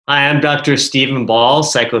Hi, I'm Dr. Stephen Ball,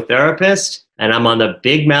 psychotherapist, and I'm on the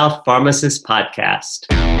Big Mouth Pharmacist podcast.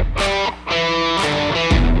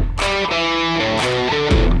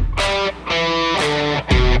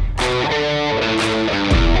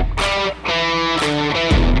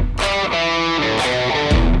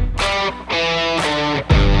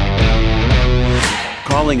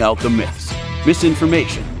 Calling out the myths,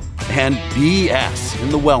 misinformation, and BS in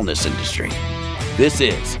the wellness industry. This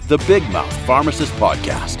is the Big Mouth Pharmacist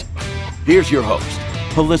Podcast. Here's your host,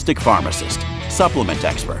 holistic pharmacist, supplement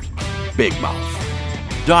expert, Big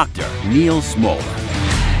Mouth, Dr. Neil Smoller.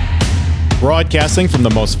 Broadcasting from the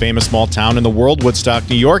most famous small town in the world, Woodstock,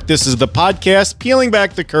 New York. This is the podcast peeling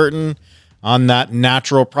back the curtain on that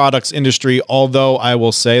natural products industry, although I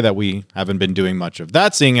will say that we haven't been doing much of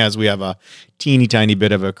that, seeing as we have a teeny tiny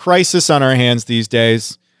bit of a crisis on our hands these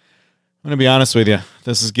days. I'm going to be honest with you.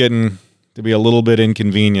 This is getting to be a little bit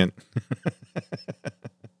inconvenient.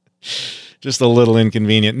 Just a little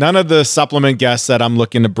inconvenient. None of the supplement guests that I'm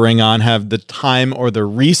looking to bring on have the time or the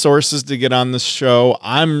resources to get on the show.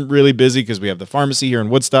 I'm really busy because we have the pharmacy here in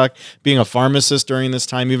Woodstock. Being a pharmacist during this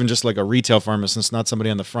time, even just like a retail pharmacist, not somebody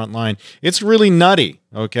on the front line, it's really nutty,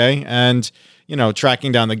 okay? And, you know,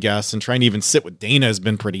 tracking down the guests and trying to even sit with Dana has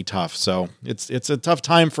been pretty tough. So it's a tough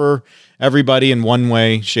time for everybody in one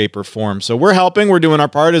way, shape, or form. So we're helping. We're doing our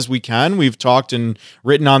part as we can. We've talked and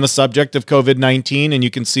written on the subject of COVID-19, and you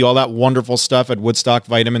can see all that wonderful stuff at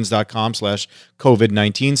woodstockvitamins.com/COVID-19,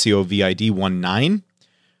 COVID-19.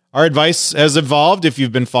 Our advice has evolved. If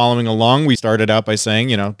you've been following along, we started out by saying,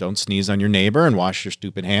 don't sneeze on your neighbor and wash your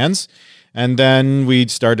stupid hands. And then we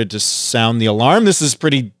started to sound the alarm. This is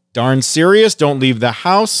pretty darn serious. Don't leave the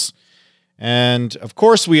house. And of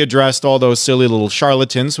course, we addressed all those silly little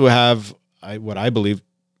charlatans who have what I believe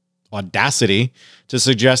audacity to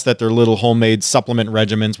suggest that their little homemade supplement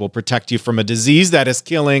regimens will protect you from a disease that is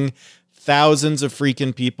killing thousands of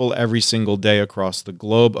freaking people every single day across the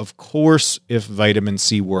globe. Of course, if vitamin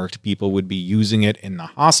C worked, people would be using it in the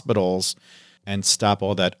hospitals and stop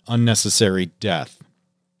all that unnecessary death.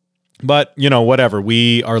 But, whatever.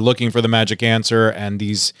 We are looking for the magic answer, and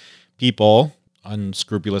these people,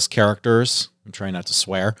 unscrupulous characters, I'm trying not to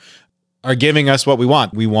swear, are giving us what we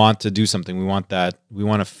want. We want to do something. We want that. We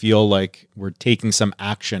want to feel like we're taking some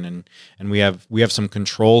action and we have some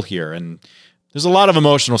control here. And there's a lot of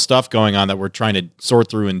emotional stuff going on that we're trying to sort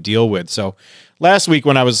through and deal with. So last week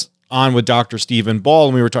when I was on with Dr. Stephen Ball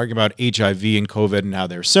and we were talking about HIV and COVID and how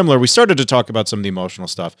they're similar, we started to talk about some of the emotional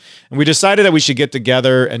stuff. And we decided that we should get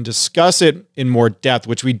together and discuss it in more depth,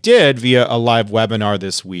 which we did via a live webinar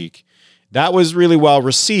this week. That was really well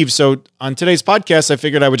received. So on today's podcast, I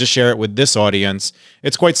figured I would just share it with this audience.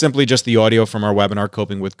 It's quite simply just the audio from our webinar,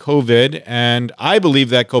 Coping with COVID. And I believe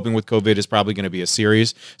that Coping with COVID is probably going to be a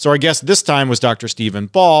series. So our guest this time was Dr. Stephen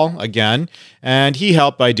Ball again. And he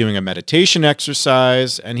helped by doing a meditation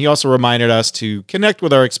exercise. And he also reminded us to connect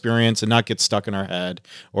with our experience and not get stuck in our head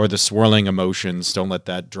or the swirling emotions. Don't let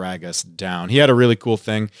that drag us down. He had a really cool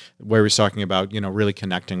thing where he was talking about, really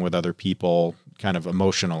connecting with other people kind of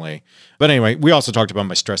emotionally. But anyway, we also talked about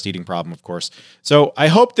my stress eating problem, of course. So I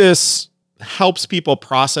hope this helps people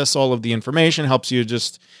process all of the information, helps you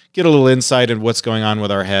just get a little insight into what's going on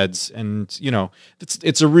with our heads. And,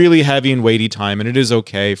 it's a really heavy and weighty time, and it is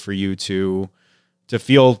okay for you to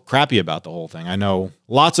feel crappy about the whole thing. I know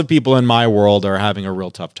lots of people in my world are having a real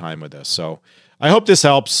tough time with this. So I hope this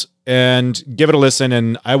helps, and give it a listen,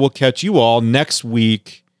 and I will catch you all next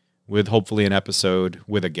week with hopefully an episode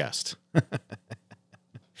with a guest.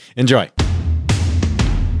 Enjoy.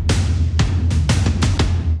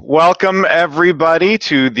 Welcome, everybody,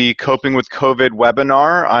 to the Coping with COVID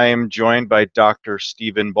webinar. I am joined by Dr.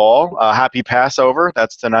 Stephen Ball. Happy Passover.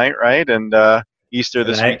 That's tonight, right? And Easter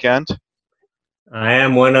this weekend. I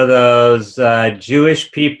am one of those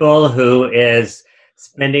Jewish people who is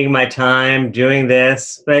spending my time doing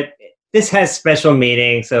this, but this has special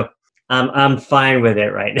meaning, so I'm fine with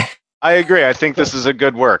it right now. I agree. I think this is a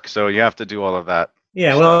good work, so you have to do all of that.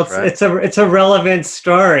 Yeah, well, it's a relevant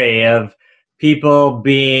story of people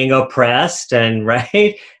being oppressed and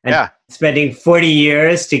spending 40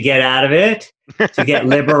 years to get out of it, to get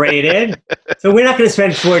liberated. So we're not going to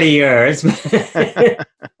spend 40 years,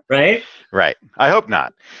 right? Right. I hope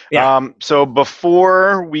not. Yeah. So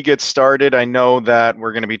before we get started, I know that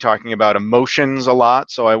we're going to be talking about emotions a lot.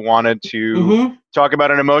 So I wanted to talk about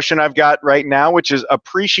an emotion I've got right now, which is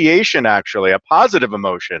appreciation, actually, a positive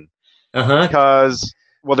emotion. Because,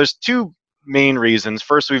 there's two main reasons.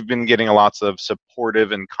 First, we've been getting lots of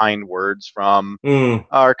supportive and kind words from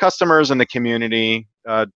our customers and the community,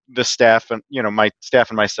 the staff, and my staff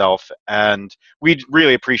and myself. And we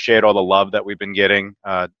really appreciate all the love that we've been getting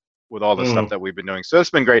with all the stuff that we've been doing. So it's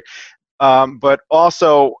been great. But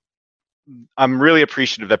also, I'm really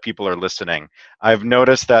appreciative that people are listening. I've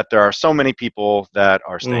noticed that there are so many people that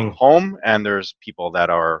are staying home, and there's people that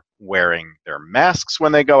are wearing their masks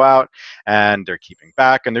when they go out, and they're keeping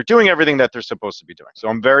back, and they're doing everything that they're supposed to be doing. So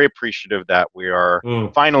I'm very appreciative that we are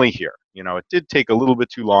finally here. You know, it did take a little bit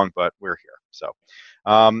too long, but we're here.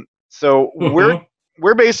 So,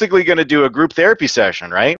 we're basically going to do a group therapy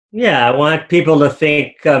session, right? Yeah, I want people to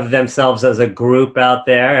think of themselves as a group out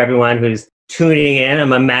there. Everyone who's tuning in,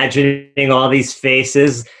 I'm imagining all these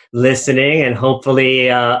faces listening and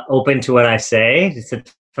hopefully open to what I say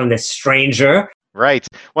from this stranger. Right.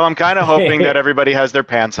 Well, I'm kind of hoping that everybody has their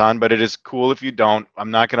pants on, but it is cool if you don't.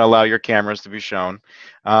 I'm not going to allow your cameras to be shown.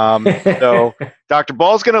 So Dr.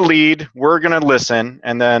 Ball's going to lead, we're going to listen,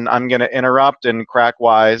 and then I'm going to interrupt and crack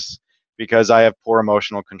wise because I have poor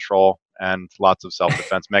emotional control and lots of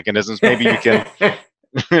self-defense mechanisms. Maybe you can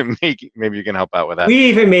maybe you can help out with that. We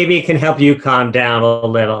even maybe can help you calm down a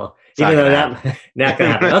little. Even though that's not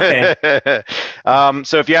going to happen. Okay.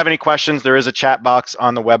 So if you have any questions, there is a chat box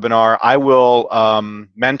on the webinar. I will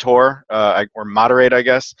mentor or moderate, I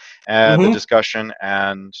guess, the discussion,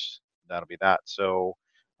 and that'll be that. So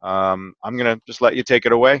I'm going to just let you take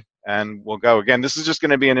it away, and we'll go. Again, this is just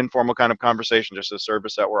going to be an informal kind of conversation, just a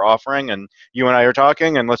service that we're offering, and you and I are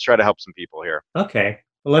talking, and let's try to help some people here. Okay.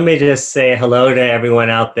 Well, let me just say hello to everyone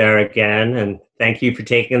out there again, and thank you for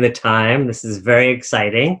taking the time. This is very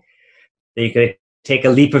exciting. You could take a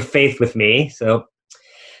leap of faith with me. So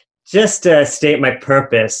just to state my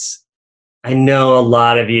purpose, I know a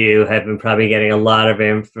lot of you have been probably getting a lot of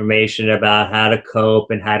information about how to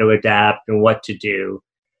cope and how to adapt and what to do.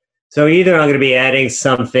 So either I'm going to be adding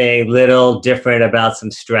something little different about some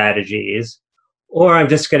strategies, or I'm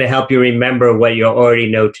just going to help you remember what you already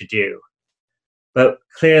know to do. But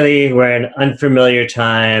clearly, we're in unfamiliar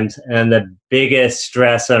times, and the biggest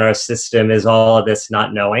stress on our system is all of this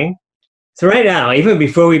not knowing. So right now, even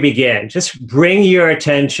before we begin, just bring your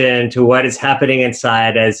attention to what is happening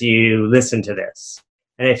inside as you listen to this.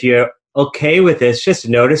 And if you're okay with this, just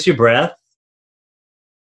notice your breath,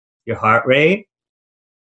 your heart rate.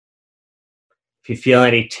 If you feel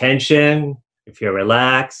any tension, if you're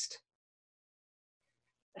relaxed.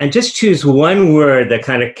 And just choose one word that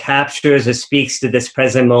kind of captures or speaks to this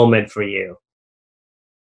present moment for you.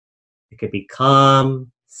 It could be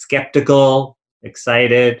calm, skeptical,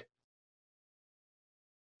 excited.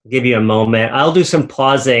 I'll give you a moment. I'll do some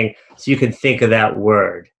pausing so you can think of that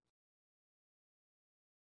word.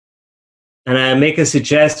 And I make a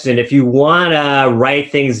suggestion. If you want to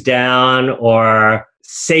write things down or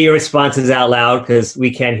say your responses out loud because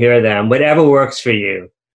we can't hear them, whatever works for you.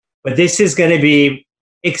 But this is going to be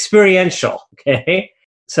experiential, okay?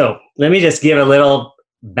 So let me just give a little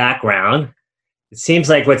background. It seems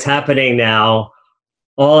like what's happening now,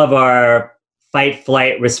 all of our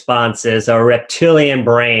fight-flight responses, our reptilian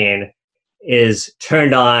brain is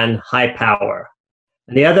turned on high power.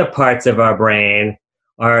 And the other parts of our brain,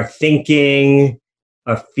 our thinking,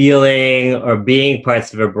 our feeling, or being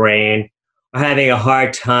parts of our brain are having a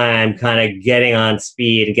hard time kind of getting on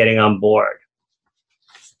speed and getting on board.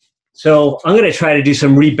 So I'm going to try to do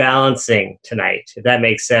some rebalancing tonight, if that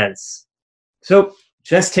makes sense. So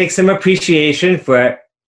just take some appreciation for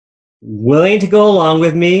willing to go along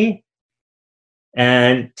with me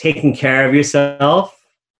and taking care of yourself,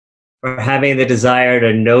 for having the desire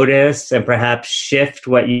to notice and perhaps shift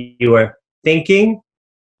what you are thinking,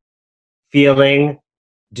 feeling,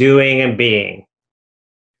 doing, and being.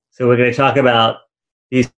 So we're going to talk about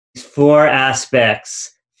these 4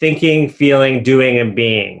 aspects: thinking, feeling, doing, and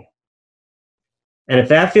being. And if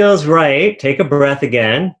that feels right, take a breath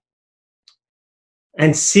again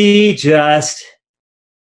and see just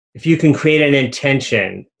if you can create an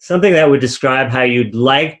intention, something that would describe how you'd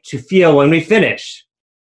like to feel when we finish.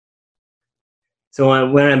 So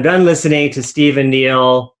when I'm done listening to Steve and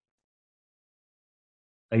Neil,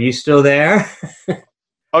 are you still there?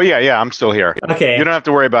 Oh, yeah, I'm still here. Okay. You don't have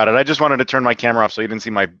to worry about it. I just wanted to turn my camera off so you didn't see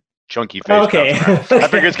my chunky face. Okay. I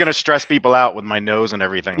figure it's going to stress people out with my nose and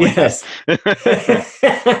everything. Yes.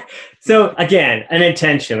 So again, an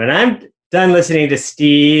intention. When I'm done listening to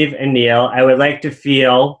Steve and Neil, I would like to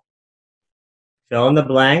fill in the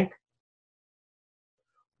blank,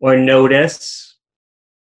 or notice.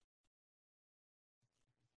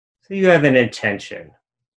 So you have an intention.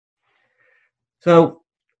 So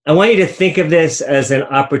I want you to think of this as an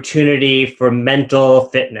opportunity for mental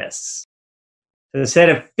fitness. So instead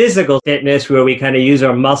of physical fitness, where we kind of use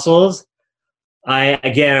our muscles,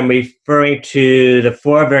 I'm referring to the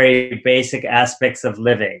 4 very basic aspects of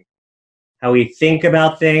living. How we think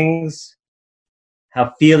about things, how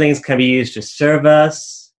feelings can be used to serve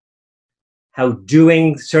us, how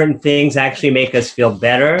doing certain things actually make us feel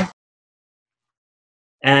better,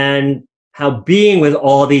 and how being with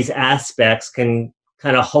all these aspects can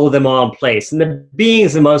kind of hold them all in place. And the being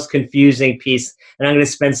is the most confusing piece, and I'm going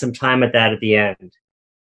to spend some time at that at the end.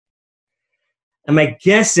 And my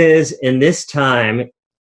guess is in this time,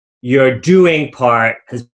 your doing part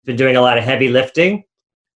has been doing a lot of heavy lifting.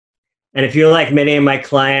 And if you're like many of my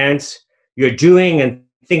clients, your doing and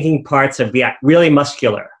thinking parts have been really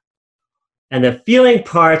muscular. And the feeling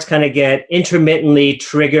parts kind of get intermittently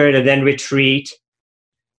triggered and then retreat.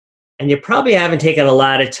 And you probably haven't taken a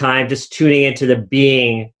lot of time just tuning into the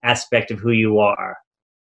being aspect of who you are.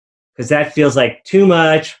 Because that feels like too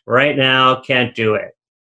much right now, can't do it.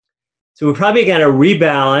 So we're probably going to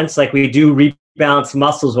rebalance, like we do rebalance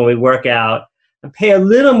muscles when we work out, and pay a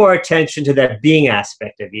little more attention to that being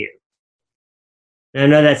aspect of you. And I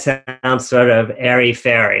know that sounds sort of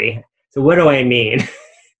airy-fairy. So what do I mean?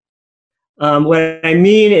 What I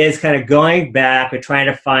mean is kind of going back or trying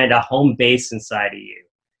to find a home base inside of you.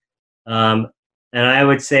 And I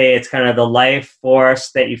would say it's kind of the life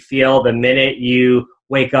force that you feel the minute you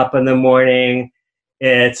wake up in the morning.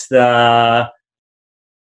 It's the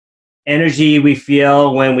energy we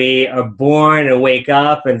feel when we are born and wake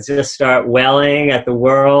up and just start welling at the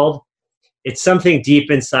world. It's something deep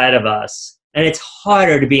inside of us. And it's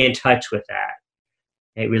harder to be in touch with that.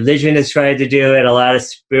 Okay, religion has tried to do it. A lot of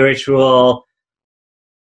spiritual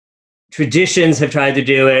traditions have tried to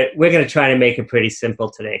do it. We're going to try to make it pretty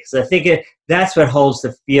simple today, because I think that's what holds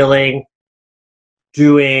the feeling,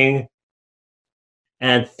 doing,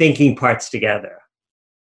 and thinking parts together.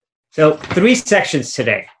 So 3 sections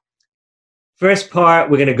today. First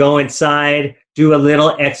part, we're going to go inside, do a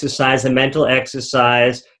little exercise, a mental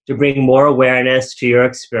exercise to bring more awareness to your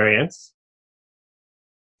experience.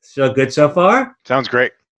 Still good so far? Sounds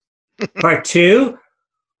great. Part 2,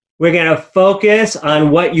 we're going to focus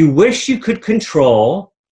on what you wish you could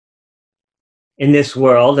control in this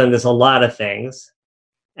world, and there's a lot of things,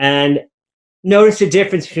 and notice the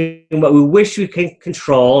difference between what we wish we could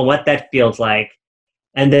control and what that feels like,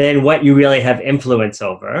 and then what you really have influence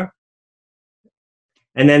over.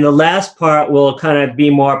 And then the last part will kind of be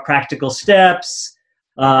more practical steps,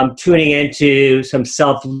 tuning into some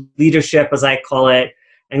self-leadership, as I call it,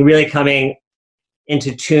 and really coming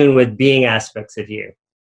into tune with being aspects of you.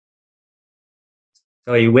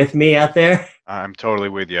 So are you with me out there? I'm totally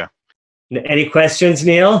with you. Any questions,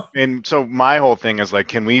 Neil? And so my whole thing is like,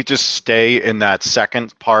 can we just stay in that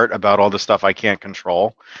second part about all the stuff I can't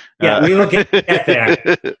control? Yeah, we will get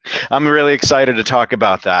there. I'm really excited to talk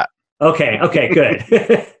about that. Okay, good.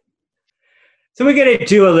 So we're going to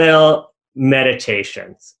do a little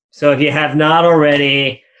meditation. So if you have not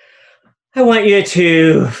already, I want you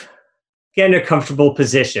to get in a comfortable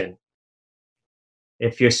position.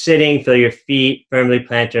 If you're sitting, feel your feet firmly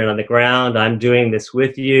planted on the ground. I'm doing this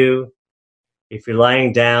with you. If you're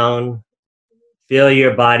lying down, feel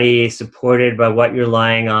your body supported by what you're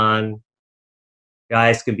lying on. Your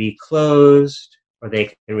eyes can be closed or they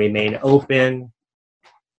can remain open.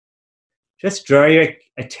 Just draw your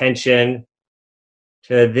attention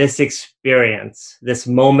to this experience, this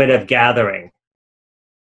moment of gathering.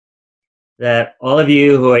 That all of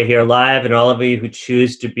you who are here live and all of you who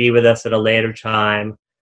choose to be with us at a later time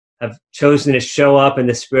have chosen to show up in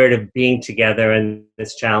the spirit of being together in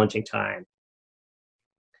this challenging time.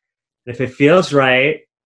 And if it feels right,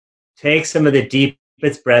 take some of the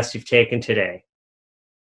deepest breaths you've taken today.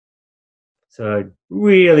 So a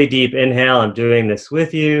really deep inhale, I'm doing this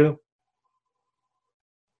with you.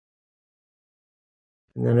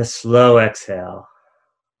 And then a slow exhale.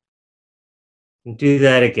 And do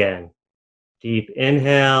that again. Deep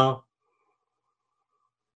inhale.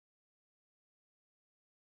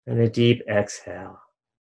 And a deep exhale.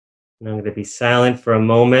 And I'm going to be silent for a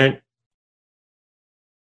moment.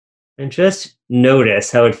 And just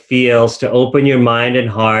notice how it feels to open your mind and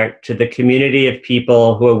heart to the community of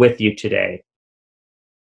people who are with you today.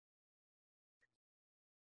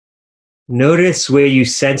 Notice where you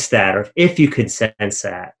sense that, or if you could sense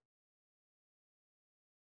that.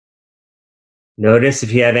 Notice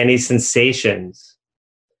if you have any sensations,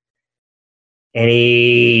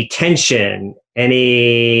 any tension,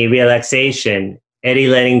 any relaxation, any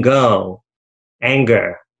letting go,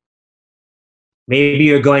 anger. Maybe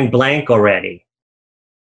you're going blank already.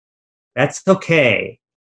 That's okay.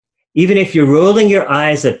 Even if you're rolling your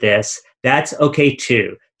eyes at this, that's okay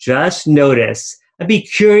too. Just notice and be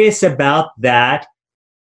curious about that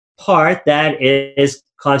part that is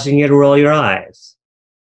causing you to roll your eyes.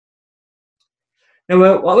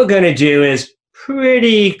 Now, what we're going to do is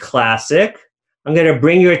pretty classic. I'm going to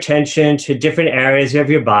bring your attention to different areas of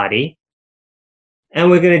your body, and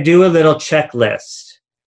we're going to do a little checklist.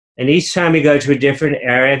 And each time we go to a different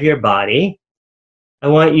area of your body, I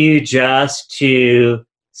want you just to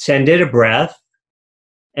send it a breath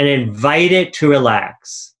and invite it to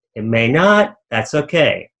relax. It may not, that's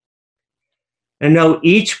okay. And know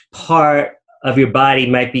each part of your body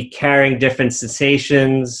might be carrying different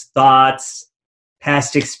sensations, thoughts,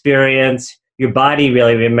 past experience. Your body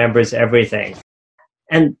really remembers everything.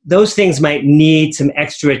 And those things might need some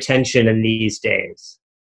extra attention in these days.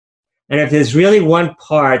 And if there's really one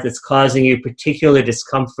part that's causing you particular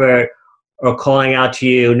discomfort or calling out to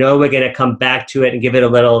you, no, we're going to come back to it and give it a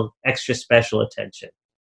little extra special attention.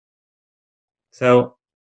 So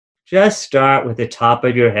just start with the top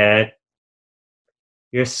of your head,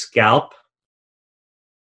 your scalp.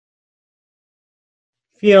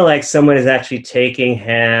 Feel like someone is actually taking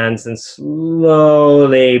hands and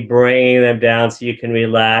slowly bringing them down so you can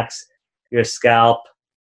relax your scalp,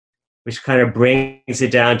 which kind of brings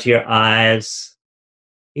it down to your eyes.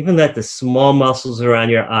 Even let the small muscles around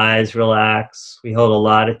your eyes relax. We hold a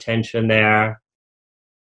lot of tension there.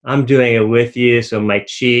 I'm doing it with you, so my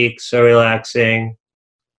cheeks are relaxing.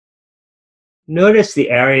 Notice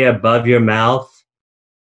the area above your mouth,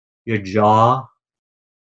 your jaw,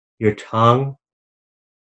 your tongue.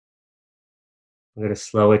 I'm going to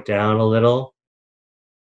slow it down a little.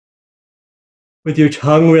 With your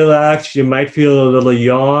tongue relaxed, you might feel a little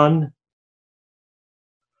yawn.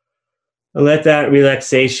 And let that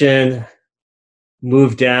relaxation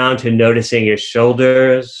move down to noticing your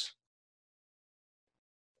shoulders,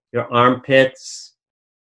 your armpits,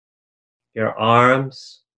 your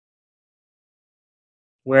arms.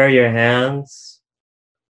 Where are your hands?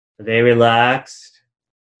 Are they relaxed?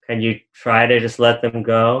 Can you try to just let them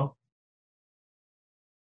go?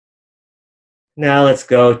 Now let's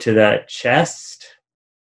go to the chest.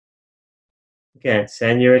 Again,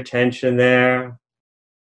 send your attention there.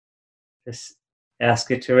 Just ask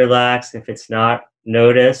it to relax. If it's not,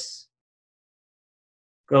 notice.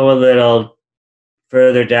 Go a little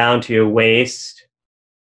further down to your waist,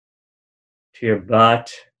 to your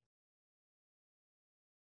butt,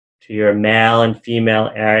 to your male and female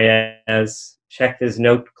areas. Check there's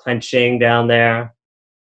no clenching down there.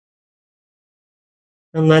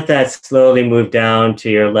 And let that slowly move down to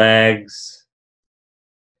your legs,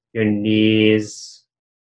 your knees,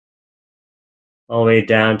 all the way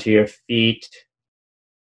down to your feet.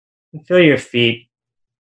 And feel your feet,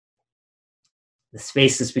 the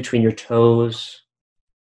spaces between your toes.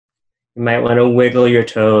 You might want to wiggle your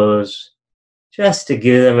toes just to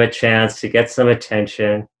give them a chance to get some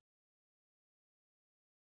attention.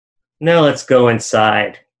 Now let's go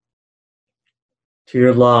inside to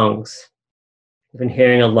your lungs. I've been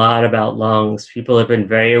hearing a lot about lungs. People have been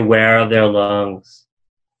very aware of their lungs.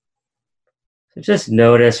 So just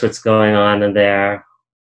notice what's going on in there.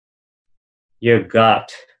 Your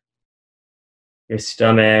gut, your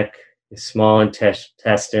stomach, your small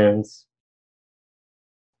intestines.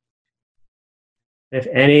 If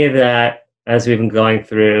any of that, as we've been going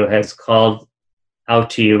through, has called out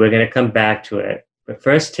to you, we're going to come back to it. But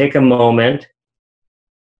first, take a moment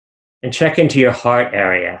and check into your heart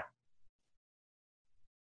area.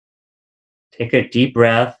 Take a deep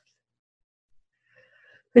breath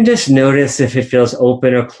and just notice if it feels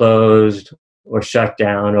open or closed or shut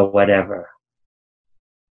down or whatever.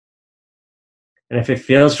 And if it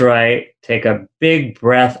feels right, take a big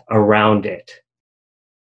breath around it,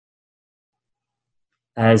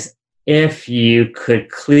 as if you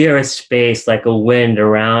could clear a space like a wind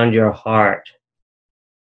around your heart.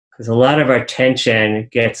 Because a lot of our tension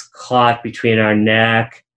gets caught between our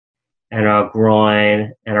neck and our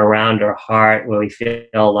groin and around our heart, where we feel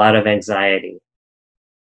a lot of anxiety.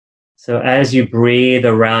 So as you breathe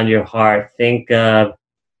around your heart, think of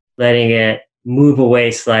letting it move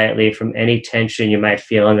away slightly from any tension you might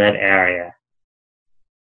feel in that area.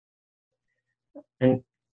 And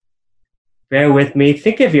bear with me,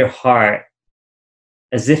 think of your heart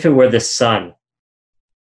as if it were the sun.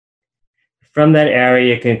 From that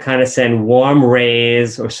area, you can kind of send warm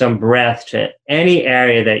rays or some breath to any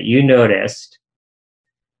area that you noticed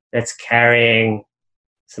that's carrying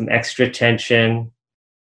some extra tension,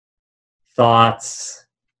 thoughts,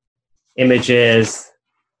 images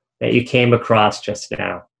that you came across just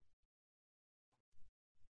now.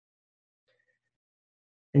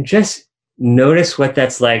 And just notice what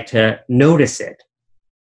that's like to notice it.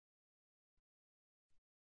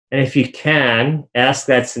 And if you can, ask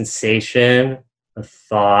that sensation of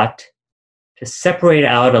thought to separate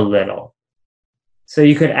out a little. So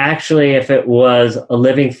you could actually, if it was a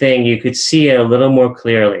living thing, you could see it a little more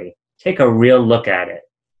clearly. Take a real look at it.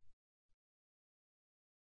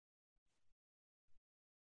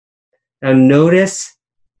 Now notice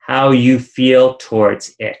how you feel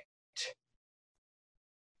towards it.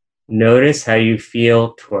 Notice how you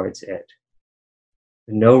feel towards it.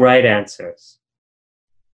 No right answers.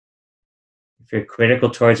 If you're critical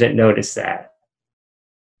towards it, notice that.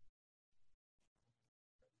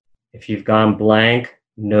 If you've gone blank,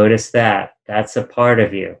 notice that. That's a part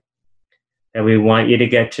of you that we want you to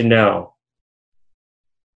get to know.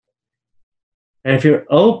 And if you're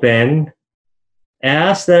open,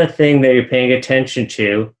 ask that thing that you're paying attention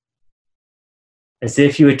to as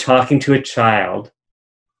if you were talking to a child.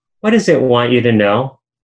 What does it want you to know?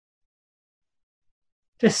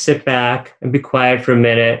 Just sit back and be quiet for a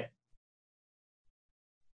minute.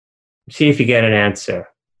 See if you get an answer.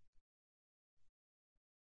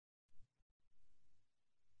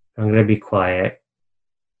 I'm going to be quiet.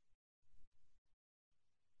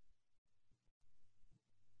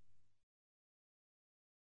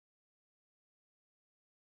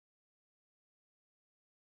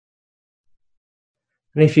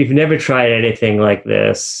 And if you've never tried anything like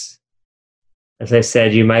this, as I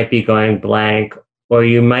said, you might be going blank, or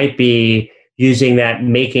you might be using that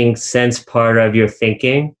making sense part of your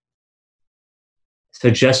thinking. So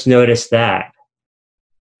just notice that.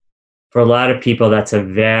 For a lot of people, that's a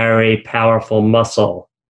very powerful muscle.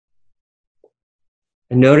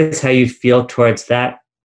 And notice how you feel towards that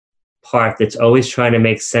part that's always trying to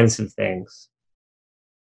make sense of things.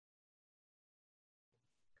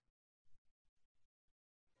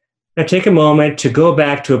 Now take a moment to go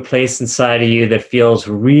back to a place inside of you that feels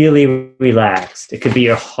really relaxed. It could be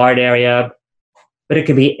your heart area, but it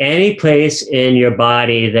could be any place in your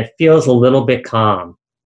body that feels a little bit calm.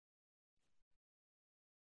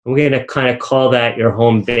 We're going to kind of call that your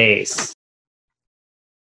home base.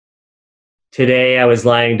 Today I was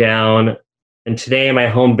lying down, and today my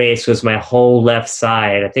home base was my whole left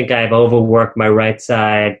side. I think I've overworked my right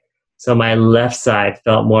side, so my left side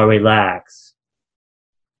felt more relaxed.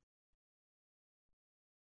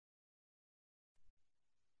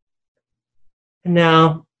 And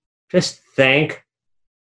now, just thank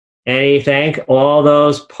all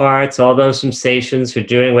those parts, all those sensations for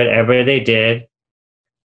doing whatever they did.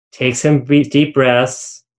 Take some deep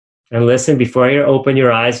breaths and listen before you open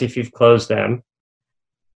your eyes if you've closed them.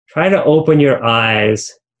 Try to open your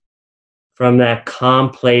eyes from that calm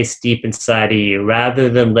place deep inside of you rather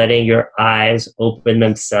than letting your eyes open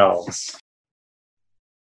themselves.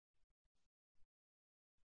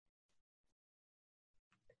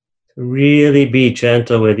 Really be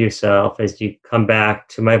gentle with yourself as you come back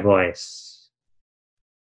to my voice.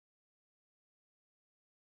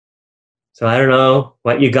 So I don't know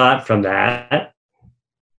what you got from that.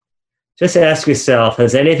 Just ask yourself,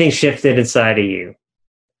 has anything shifted inside of you?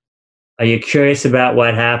 Are you curious about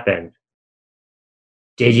what happened?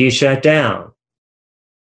 Did you shut down?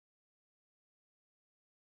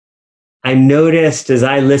 I noticed as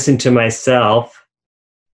I listened to myself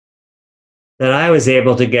that I was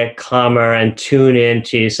able to get calmer and tune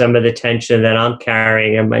into some of the tension that I'm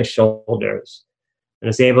carrying in my shoulders. And I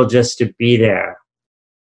was able just to be there.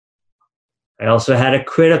 I also had a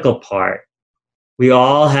critical part. We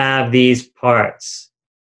all have these parts.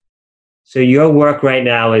 So your work right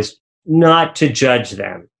now is not to judge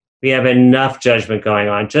them. We have enough judgment going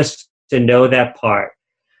on, just to know that part.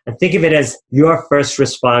 And think of it as your first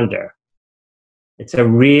responder. It's a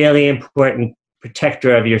really important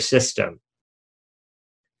protector of your system.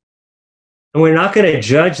 And we're not going to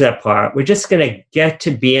judge that part. We're just going to get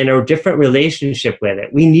to be in a different relationship with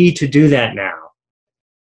it. We need to do that now.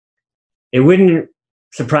 It wouldn't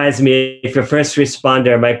surprise me if your first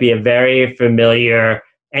responder might be a very familiar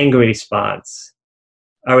angry response.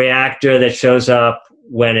 A reactor that shows up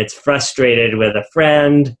when it's frustrated with a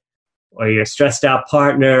friend, or your stressed out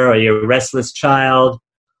partner, or your restless child,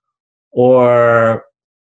 or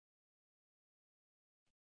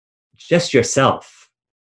just yourself.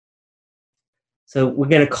 So we're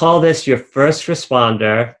going to call this your first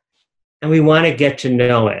responder, and we want to get to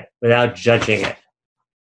know it without judging it.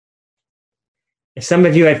 If some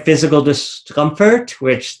of you have physical discomfort,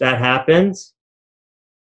 which that happens,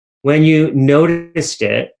 when you noticed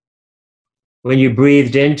it, when you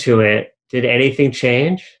breathed into it, did anything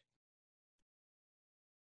change?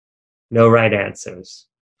 No right answers.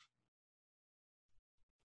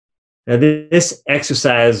 Now, this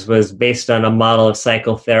exercise was based on a model of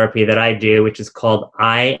psychotherapy that I do, which is called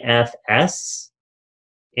IFS,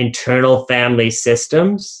 Internal Family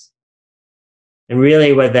Systems. And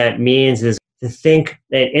really what that means is to think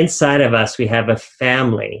that inside of us we have a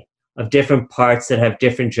family of different parts that have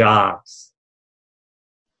different jobs.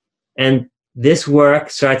 And this work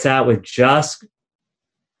starts out with just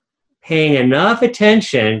paying enough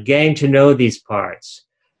attention, getting to know these parts,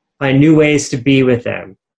 find new ways to be with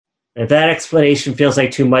them. If that explanation feels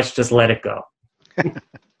like too much, just let it go. I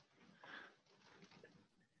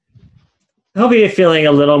hope you're feeling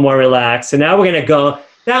a little more relaxed. So now we're going to go.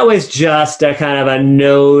 That was just a kind of a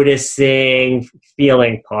noticing,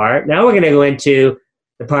 feeling part. Now we're going to go into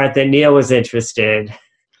the part that Neil was interested.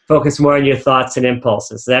 Focus more on your thoughts and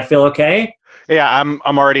impulses. Does that feel okay? Yeah,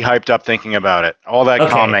 I'm already hyped up thinking about it. All that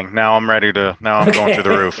calming. Now I'm ready to. Now I'm going through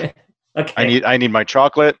the roof. Okay. I need my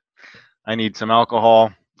chocolate. I need some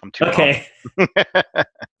alcohol. I'm too hungry.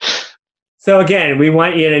 So again, we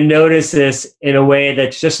want you to notice this in a way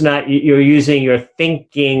that's just not you're using your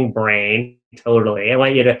thinking brain totally. I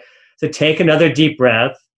want you to take another deep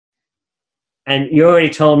breath. And you already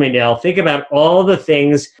told me, Neil, think about all the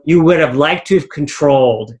things you would have liked to have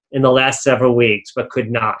controlled in the last several weeks, but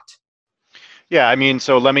could not. Yeah, I mean,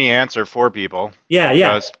 so let me answer for people. Yeah.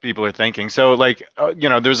 Because people are thinking. So, like,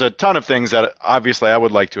 there's a ton of things that obviously I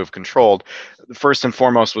would like to have controlled. First and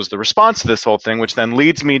foremost was the response to this whole thing, which then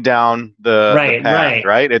leads me down the path,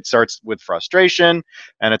 right? It starts with frustration,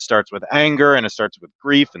 and it starts with anger, and it starts with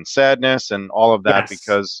grief and sadness and all of that,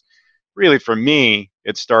 because really for me,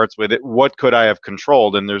 it starts with what could I have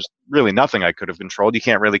controlled? And there's really nothing I could have controlled. You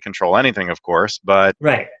can't really control anything, of course, but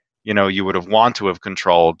you would have want to have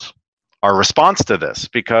controlled our response to this,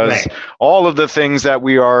 because all of the things that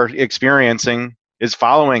we are experiencing is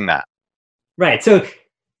following that. Right. So,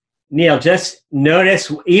 Neil, just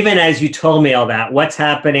notice, even as you told me all that, what's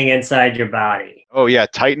happening inside your body. Oh, yeah.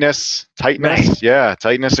 Tightness. Right. Yeah.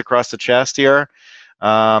 Tightness across the chest here.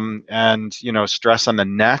 And, stress on the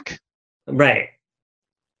neck. Right.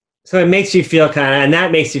 So it makes you feel and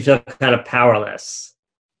that makes you feel kind of powerless.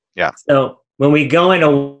 Yeah. So when we go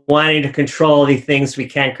into wanting to control the things we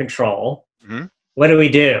can't control, what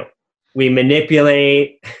do? We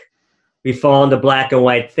manipulate, we fall into black and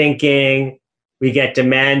white thinking, we get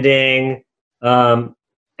demanding, and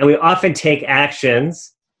we often take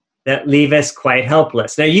actions that leave us quite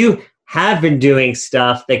helpless. Now, you have been doing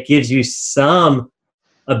stuff that gives you some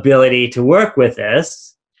ability to work with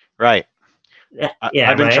this. Right. Yeah,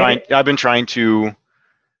 I've been trying to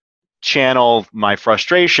channel my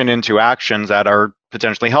frustration into actions that are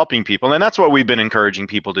potentially helping people, and that's what we've been encouraging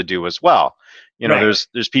people to do as well. There's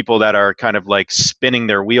people that are kind of like spinning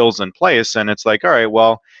their wheels in place, and it's like, all right,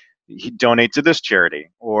 well, donate to this charity,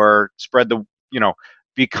 or spread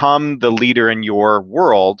become the leader in your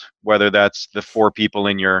world, whether that's the 4 people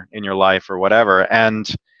in your life or whatever,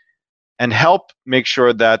 and help make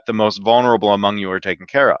sure that the most vulnerable among you are taken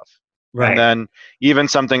care of. Right. And then even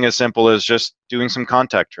something as simple as just doing some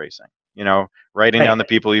contact tracing, writing down the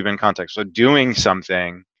people you've been in contact. So doing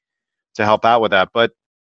something to help out with that. But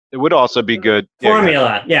it would also be good.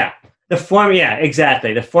 Formula. Yeah. The formula.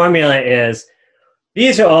 Exactly. The formula is,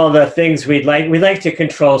 these are all the things we'd like. We like to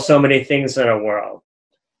control so many things in our world,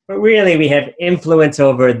 but really we have influence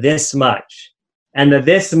over this much. And the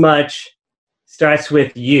this much starts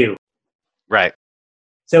with you. Right.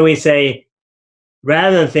 So we say,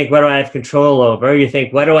 rather than think, what do I have control over? You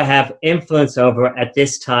think, what do I have influence over at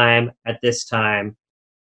this time, And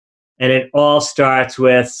it all starts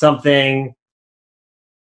with something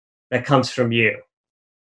that comes from you.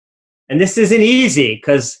 And this isn't easy,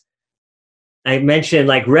 because I mentioned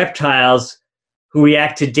like reptiles who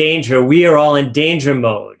react to danger. We are all in danger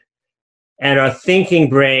mode. And our thinking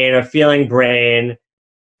brain, our feeling brain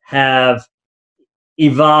have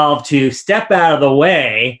evolved to step out of the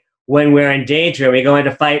way when we're in danger. We go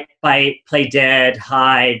into fight, play dead,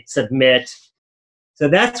 hide, submit. So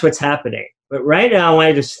that's what's happening. But right now, I want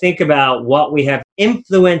to just think about what we have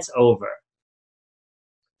influence over.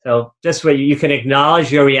 So just where you can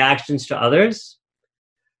acknowledge your reactions to others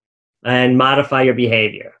and modify your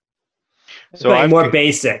behavior. I'm going more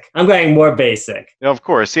basic. Of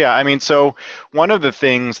course, yeah. I mean, so one of the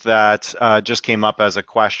things that just came up as a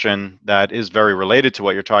question that is very related to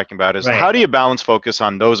what you're talking about is, how do you balance focus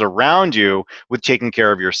on those around you with taking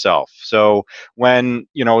care of yourself? So when,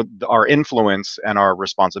 our influence and our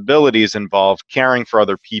responsibilities involve caring for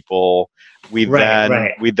other people, we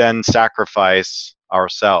then sacrifice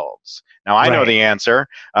ourselves. Now, I know the answer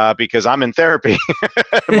because I'm in therapy,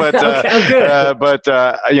 but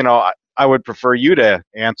I would prefer you to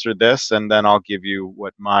answer this, and then I'll give you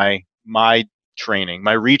what my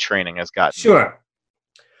retraining has gotten. Sure.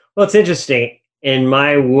 Well, it's interesting. In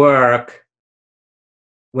my work,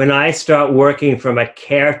 when I start working from a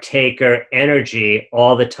caretaker energy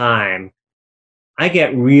all the time, I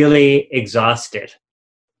get really exhausted.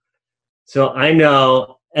 So I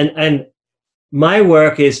know, and my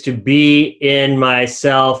work is to be in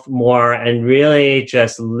myself more and really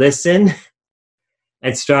just listen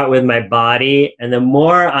and start with my body. And the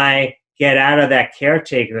more I get out of that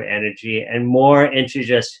caretaker energy and more into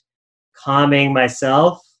just calming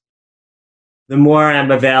myself, the more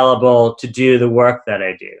I'm available to do the work that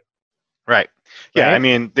I do. Right. Yeah. Right? I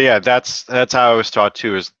mean, yeah, that's how I was taught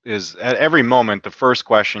too, is at every moment, the first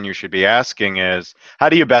question you should be asking is, how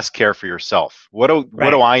do you best care for yourself? What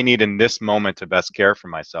do I need in this moment to best care for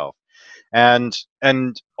myself? And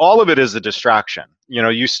all of it is a distraction. You know,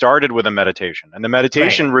 you started with a meditation, and the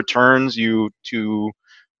meditation returns you to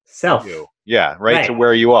self. Yeah, right, to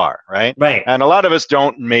where you are, right? Right. And a lot of us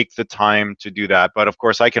don't make the time to do that. But of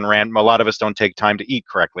course, I can rant. A lot of us don't take time to eat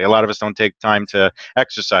correctly. A lot of us don't take time to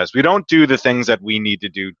exercise. We don't do the things that we need to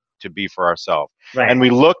do to be for ourselves. Right. And we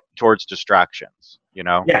look towards distractions, you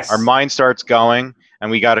know? Yes. Our mind starts going, and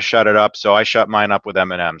we got to shut it up. So I shut mine up with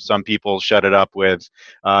M&Ms. Some people shut it up with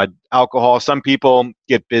alcohol. Some people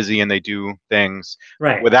get busy and they do things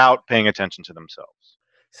without paying attention to themselves.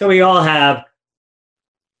 So we all have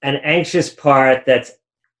an anxious part that's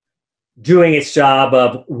doing its job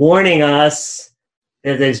of warning us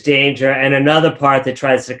that there's danger, and another part that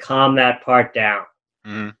tries to calm that part down.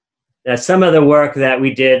 Mm-hmm. Now, some of the work that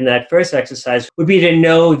we did in that first exercise would be to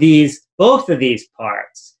know both of these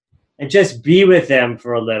parts and just be with them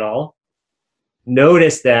for a little,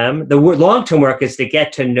 notice them. The long-term work is to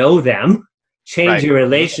get to know them, change your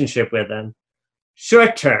relationship with them.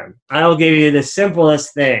 Short-term, I will give you the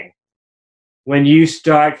simplest thing. When you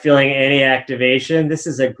start feeling any activation, this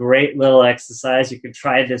is a great little exercise. You can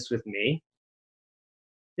try this with me.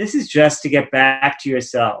 This is just to get back to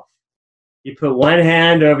yourself. You put one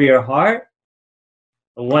hand over your heart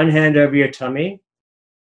and one hand over your tummy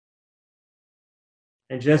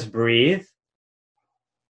and just breathe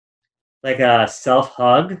like a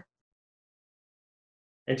self-hug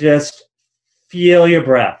and just feel your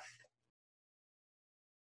breath.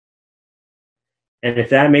 And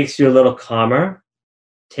if that makes you a little calmer,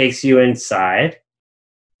 takes you inside,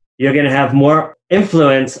 you're going to have more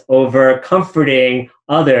influence over comforting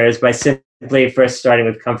others by simply first starting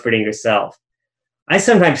with comforting yourself. I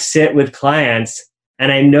sometimes sit with clients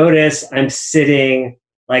and I notice I'm sitting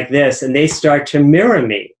like this and they start to mirror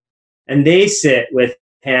me and they sit with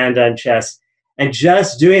hand on chest. And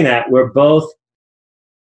just doing that,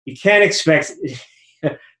 you can't expect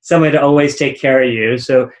someone to always take care of you.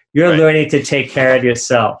 So you're learning to take care of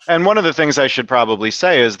yourself. And one of the things I should probably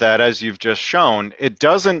say is that, as you've just shown, it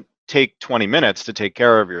doesn't take 20 minutes to take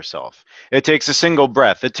care of yourself. It takes a single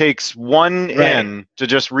breath. It takes one in to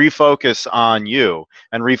just refocus on you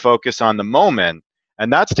and refocus on the moment.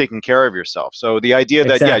 And that's taking care of yourself. So the idea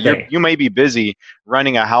that, you may be busy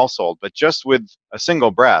running a household, but just with a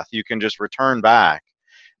single breath, you can just return back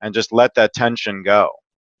and just let that tension go.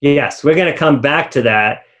 Yes, we're going to come back to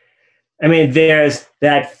that. I mean, there's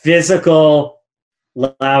that physical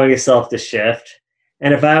allowing yourself to shift.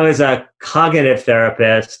 And if I was a cognitive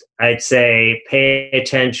therapist, I'd say pay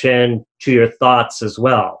attention to your thoughts as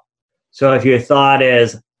well. So if your thought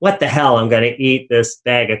is, what the hell, I'm going to eat this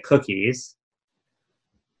bag of cookies,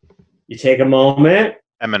 you take a moment.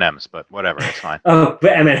 M&Ms, but whatever, it's fine. Oh,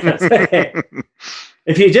 but M&Ms, okay.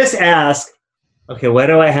 If you just ask, okay, what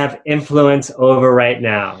do I have influence over right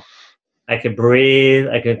now? I can breathe.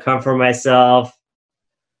 I can comfort myself.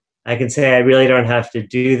 I can say I really don't have to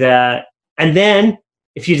do that. And then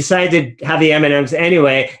if you decide to have the M&Ms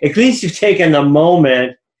anyway, at least you've taken the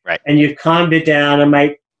moment and you've calmed it down. And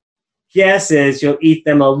my guess is you'll eat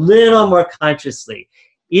them a little more consciously.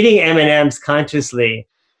 Eating M&Ms consciously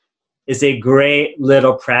is a great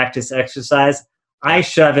little practice exercise. I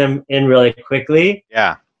shove them in really quickly.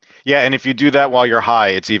 Yeah. Yeah, and if you do that while you're high,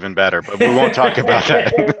 it's even better. But we won't talk about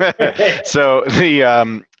that. So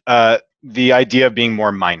the idea of being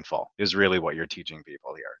more mindful is really what you're teaching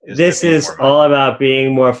people here. This is all about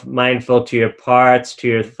being more mindful to your parts, to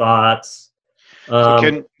your thoughts.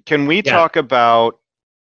 So can we talk about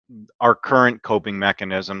our current coping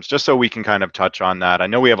mechanisms, just so we can kind of touch on that? I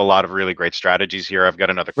know we have a lot of really great strategies here. I've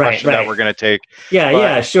got another question that we're going to take.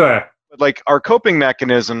 Yeah, sure. Like our coping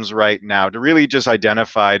mechanisms right now, to really just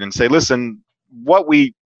identify it and say, listen, what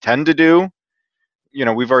we tend to do, you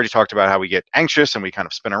know, we've already talked about how we get anxious and we kind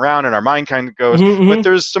of spin around and our mind kind of goes, but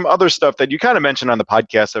there's some other stuff that you kind of mentioned on the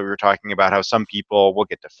podcast that we were talking about, how some people will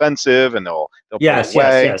get defensive and they'll pull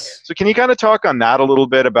away. Yes. So can you kind of talk on that a little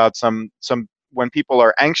bit about some when people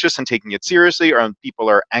are anxious and taking it seriously, or when people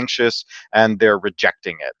are anxious and they're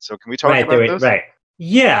rejecting it? So can we talk about this? Right.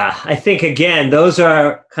 Yeah, I think, again, those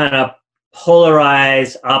are kind of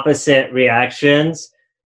polarized opposite reactions.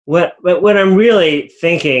 what I'm really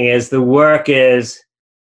thinking is the work is,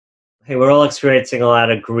 hey, we're all experiencing a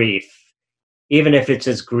lot of grief, even if it's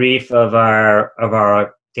just grief of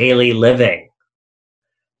our daily living.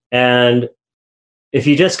 And if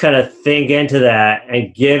you just kind of think into that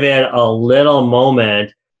and give it a little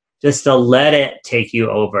moment just to let it take you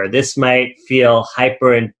over, this might feel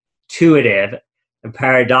hyper intuitive and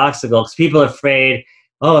paradoxical because people are afraid,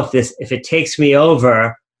 oh, if it takes me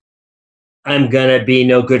over, I'm going to be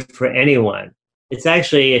no good for anyone. It's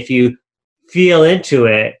actually, if you feel into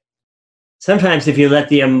it, sometimes if you let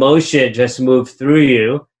the emotion just move through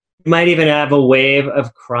you, you might even have a wave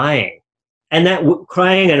of crying. And that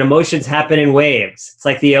crying and emotions happen in waves. It's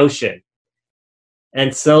like the ocean.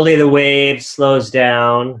 And slowly the wave slows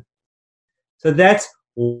down. So that's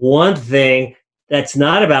one thing that's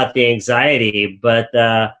not about the anxiety, but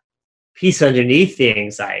the piece underneath the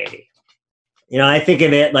anxiety. I think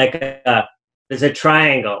of it like there's a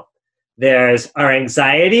triangle. There's our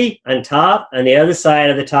anxiety on top, and the other side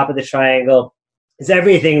of the top of the triangle is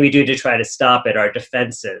everything we do to try to stop it, our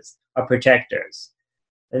defenses, our protectors.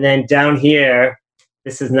 And then down here,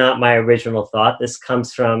 this is not my original thought. This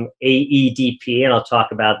comes from AEDP, and I'll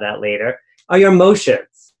talk about that later, are your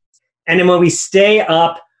emotions. And then when we stay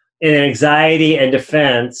up in anxiety and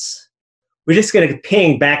defense, we're just going to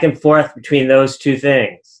ping back and forth between those two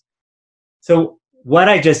things. So what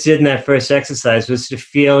I just did in that first exercise was to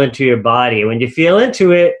feel into your body. When you feel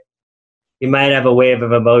into it, you might have a wave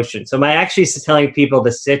of emotion. So I'm actually telling people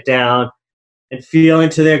to sit down and feel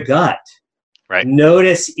into their gut. Right.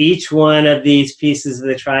 Notice each one of these pieces of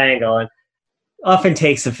the triangle, and often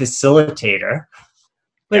takes a facilitator,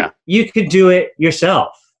 but you could do it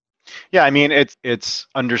yourself. Yeah, I mean, it's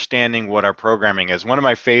understanding what our programming is. One of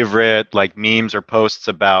my favorite memes or posts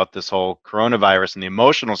about this whole coronavirus and the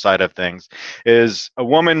emotional side of things is a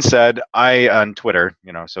woman said, on Twitter,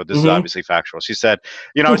 so this is obviously factual. She said,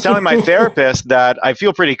 I was telling my therapist that I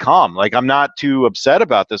feel pretty calm. Like, I'm not too upset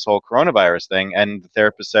about this whole coronavirus thing. And the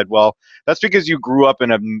therapist said, well, that's because you grew up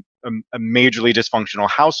in a majorly dysfunctional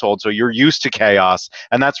household. So you're used to chaos,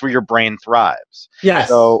 and that's where your brain thrives. Yes.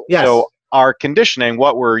 So our conditioning,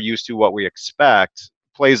 what we're used to, what we expect,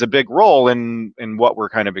 plays a big role in what we're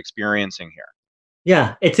kind of experiencing here.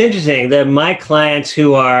 Yeah, it's interesting that my clients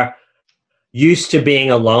who are used to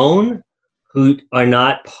being alone, who are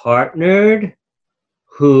not partnered,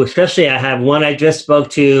 who, especially I have one I just spoke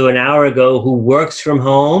to an hour ago who works from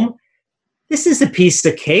home, this is a piece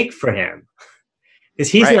of cake for him because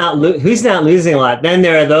he's not losing a lot. Then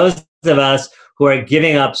there are those of us who are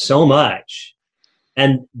giving up so much.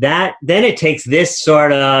 And then it takes this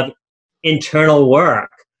sort of internal work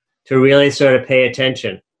to really sort of pay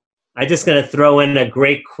attention. I'm just going to throw in a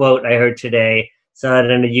great quote I heard today. Saw it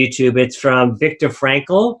on YouTube. It's from Viktor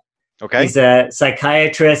Frankl. Okay. He's a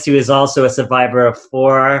psychiatrist. He was also a survivor of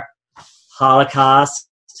 4 Holocaust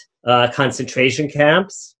concentration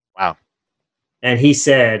camps. Wow. And he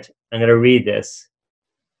said, I'm going to read this.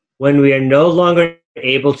 When we are no longer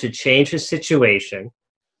able to change a situation,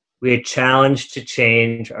 we are challenged to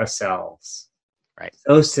change ourselves. Right.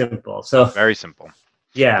 So simple. So very simple.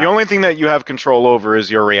 Yeah. The only thing that you have control over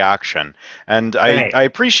is your reaction. And I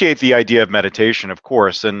appreciate the idea of meditation, of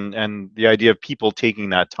course, and the idea of people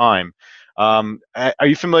taking that time. Are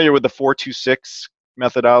you familiar with the 4-2-6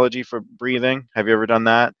 methodology for breathing? Have you ever done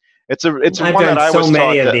that? It's one that I was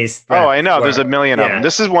taught. Of these I know. There's a million of them.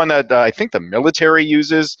 This is one that I think the military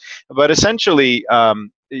uses. But essentially,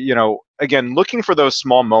 again, looking for those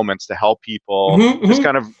small moments to help people just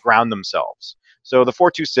kind of ground themselves. So the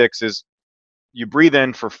 4-2-6 is you breathe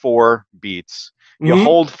in for 4 beats, you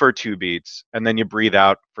hold for 2 beats, and then you breathe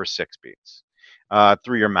out for 6 beats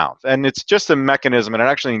through your mouth. And it's just a mechanism, and it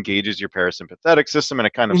actually engages your parasympathetic system, and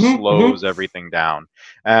it kind of slows everything down.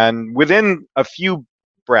 And within a few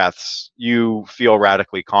breaths, you feel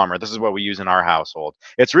radically calmer. This is what we use in our household.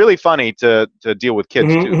 It's really funny to deal with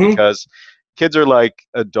kids too, because kids are like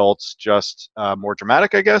adults, just more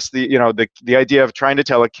dramatic, I guess. The idea of trying to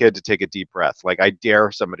tell a kid to take a deep breath, like I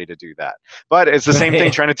dare somebody to do that. But it's the same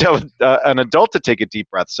thing trying to tell an adult to take a deep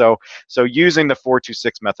breath. So using the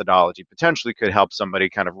 4-2-6 methodology potentially could help somebody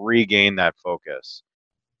kind of regain that focus.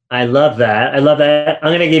 I love that. I'm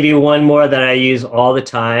going to give you one more that I use all the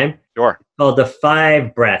time. Sure. Called the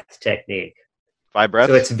 5 breath technique. 5 breaths?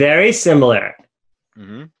 So it's very similar.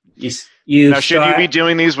 Mm-hmm. Should you be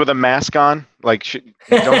doing these with a mask on? Like,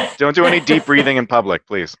 don't do any deep breathing in public,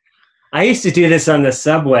 please. I used to do this on the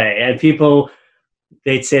subway, and people,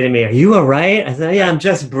 they'd say to me, "Are you all right?" I said, "Yeah, I'm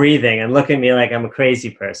just breathing," and look at me like I'm a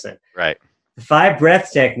crazy person. Right. The 5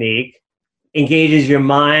 breath technique engages your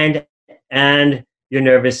mind and your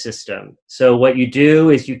nervous system. So what you do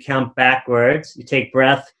is you count backwards. You take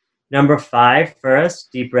breath number 5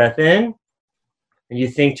 first, deep breath in, and you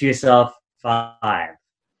think to yourself, 5.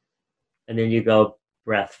 And then you go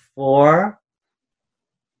breath 4,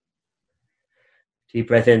 deep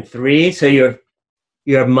breath in 3. So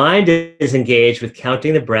your mind is engaged with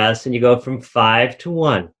counting the breaths, and you go from 5 to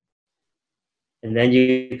 1. And then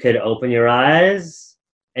you could open your eyes,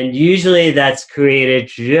 and usually that's created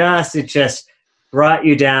it just brought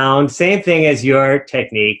you down. Same thing as your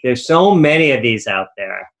technique. There's so many of these out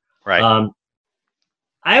there. Right.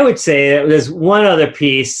 I would say that there's one other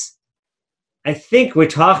piece. I think we're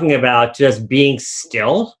talking about just being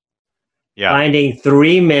still. Yeah. Finding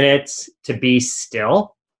 3 minutes to be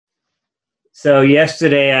still. So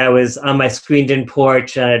yesterday I was on my screened-in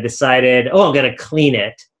porch and I decided, I'm going to clean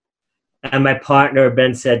it. And my partner,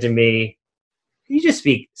 Ben, said to me, can you just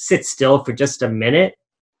sit still for just a minute?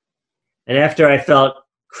 And after I felt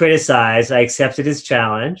criticized, I accepted his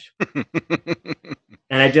challenge.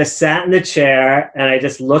 And I just sat in the chair and I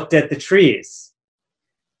just looked at the trees.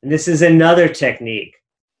 And this is another technique.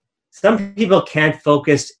 Some people can't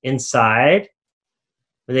focus inside.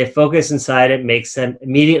 When they focus inside, it makes them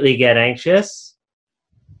immediately get anxious.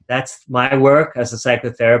 That's my work as a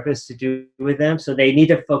psychotherapist to do with them. So they need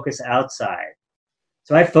to focus outside.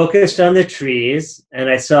 So I focused on the trees and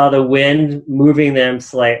I saw the wind moving them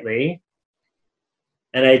slightly.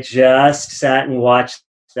 And I just sat and watched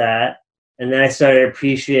that. And then I started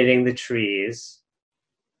appreciating the trees.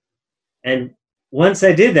 And once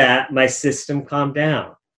I did that, my system calmed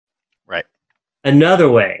down. Right. Another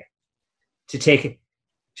way to take it,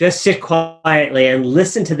 just sit quietly and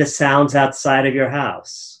listen to the sounds outside of your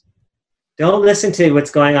house. Don't listen to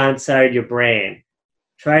what's going on inside your brain.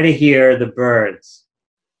 Try to hear the birds,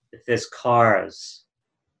 if there's cars.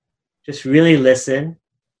 Just really listen.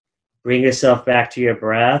 Bring yourself back to your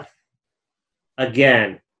breath.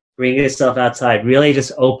 Again, bring yourself outside. Really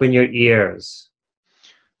just open your ears.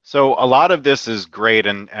 So a lot of this is great,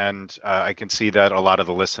 and I can see that a lot of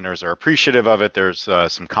the listeners are appreciative of it. There's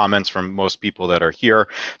some comments from most people that are here.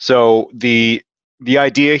 So the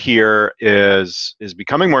idea here is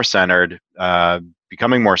becoming more centered,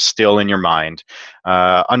 becoming more still in your mind,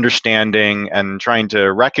 understanding and trying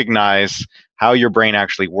to recognize how your brain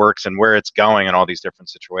actually works and where it's going in all these different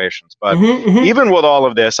situations. But even with all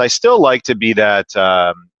of this, I still like to be that,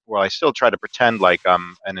 I still try to pretend like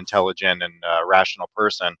I'm an intelligent and rational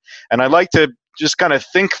person. And I like to just kind of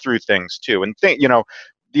think through things too. And think,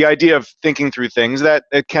 the idea of thinking through things, that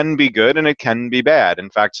it can be good and it can be bad. In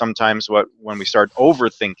fact, sometimes when we start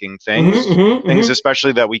overthinking things,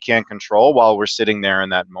 especially that we can't control while we're sitting there in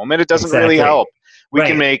that moment, it doesn't really help. We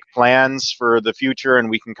can make plans for the future and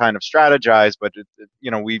we can kind of strategize, but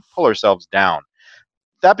we pull ourselves down.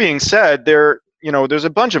 That being said, there's a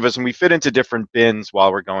bunch of us and we fit into different bins while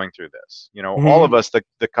we're going through this. All of us,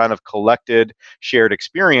 the kind of collected shared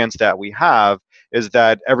experience that we have is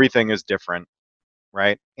that everything is different,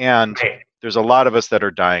 right? And there's a lot of us that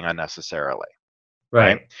are dying unnecessarily.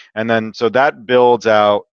 Right. And then so that builds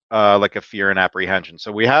out like a fear and apprehension.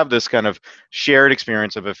 So we have this kind of shared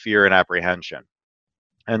experience of a fear and apprehension.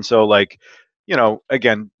 And so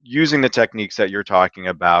again, using the techniques that you're talking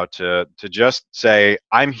about to just say,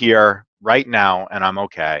 I'm here right now and I'm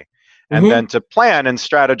okay. And then to plan and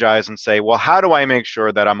strategize and say, well, how do I make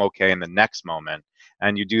sure that I'm okay in the next moment?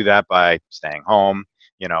 And you do that by staying home,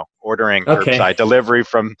 ordering curbside delivery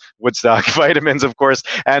from Woodstock Vitamins, of course,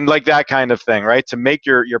 and like that kind of thing, right? To make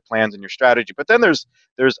your plans and your strategy. But then there's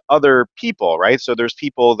other people, right? So there's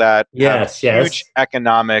people that have huge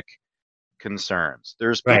economic concerns.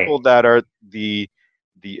 There's people that are the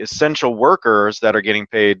essential workers that are getting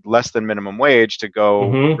paid less than minimum wage to go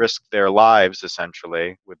risk their lives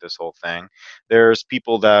essentially with this whole thing. There's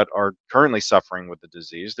people that are currently suffering with the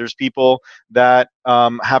disease. There's people that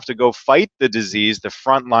have to go fight the disease, the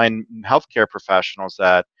frontline healthcare professionals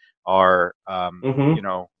that are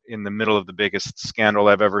in the middle of the biggest scandal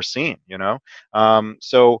I've ever seen,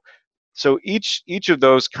 So each of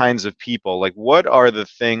those kinds of people, like what are the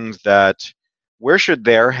things where should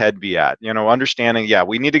their head be at? Understanding,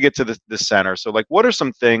 we need to get to the center. So like, what are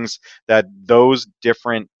some things that those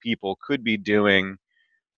different people could be doing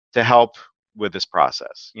to help with this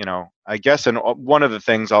process? I guess, and one of the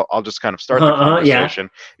things I'll just kind of start the conversation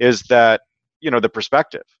is that, the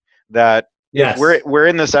perspective that if we're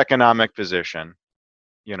in this economic position,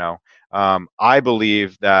 I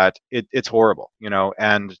believe that it's horrible,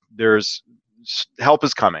 and there's help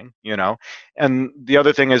is coming, and the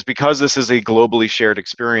other thing is because this is a globally shared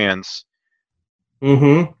experience,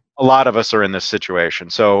 a lot of us are in this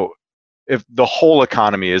situation. So if the whole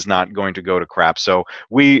economy is not going to go to crap. So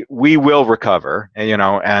we will recover,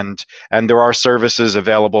 and there are services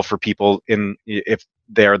available for people if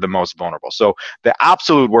they're the most vulnerable. So the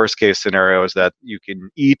absolute worst case scenario is that you can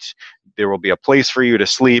eat, there will be a place for you to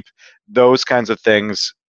sleep, those kinds of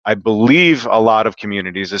things. I believe a lot of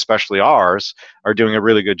communities, especially ours, are doing a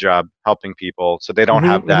really good job helping people so they don't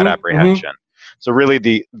have that apprehension. So really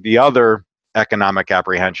the other economic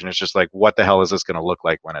apprehension is just like, what the hell is this going to look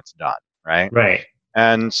like when it's done, right? Right.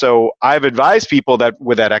 And so I've advised people that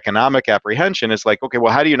with that economic apprehension, it's like, okay,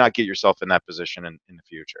 well, how do you not get yourself in that position in the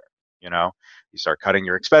future? You start cutting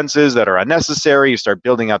your expenses that are unnecessary, you start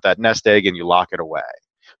building out that nest egg, and you lock it away.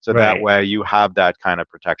 So that way you have that kind of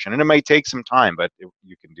protection. And it may take some time, but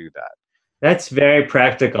you can do that. That's very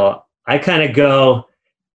practical. I kind of go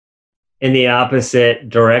in the opposite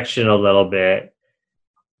direction a little bit,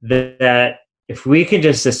 that if we can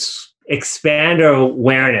just expand our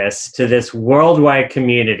awareness to this worldwide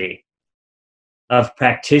community of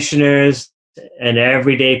practitioners and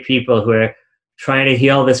everyday people who are trying to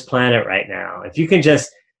heal this planet right now. If you can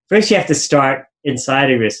first you have to start inside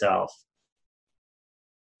of yourself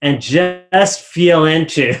and just feel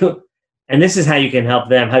into, and this is how you can help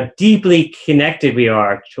them, how deeply connected we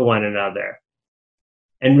are to one another.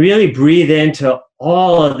 And really breathe into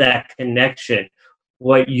all of that connection,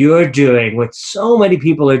 what you're doing, what so many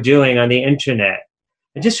people are doing on the internet.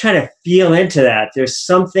 And just try to feel into that. There's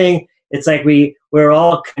something, it's like we're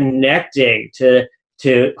all connecting to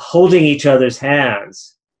holding each other's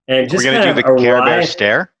hands. And just we're going to do the Care Bear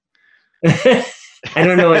stare? I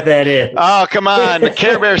don't know what that is. Oh, come on. The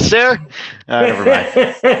Care Bear stare? Never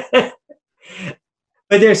mind.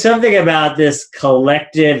 But there's something about this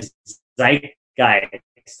collective zeitgeist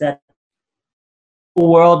that the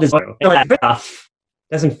world is enough.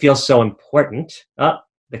 Doesn't feel so important. Oh,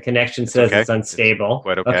 the connection says it's unstable. It's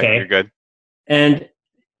quite okay. You're good. And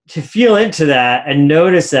to feel into that and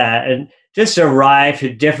notice that and just arrive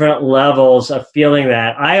to different levels of feeling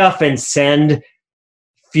that. I often send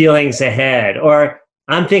feelings ahead, or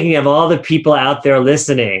I'm thinking of all the people out there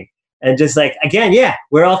listening, and just like, again,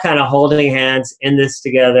 we're all kind of holding hands in this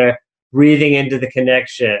together, breathing into the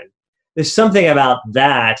connection. There's something about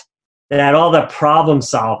that all the problem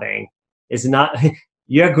solving is not,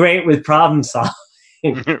 you're great with problem solving.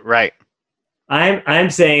 Right. I'm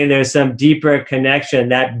saying there's some deeper connection,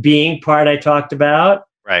 that being part I talked about.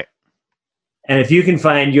 Right. And if you can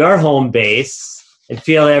find your home base and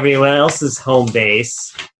feel everyone else's home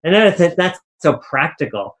base, and that's so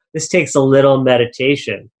practical. This takes a little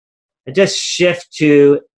meditation. And just shift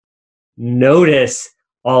to notice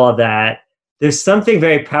all of that. There's something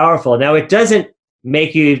very powerful. Now, it doesn't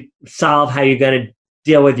make you solve how you're going to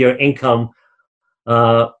deal with your income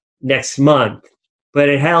next month, but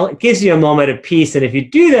it gives you a moment of peace. And if you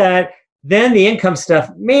do that, then the income stuff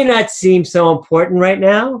may not seem so important right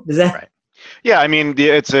now. Does that? Right. Yeah, I mean,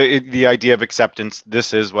 the idea of acceptance.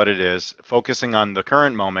 This is what it is. Focusing on the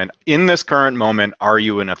current moment. In this current moment, are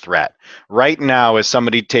you in a threat? Right now, is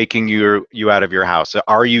somebody taking you out of your house?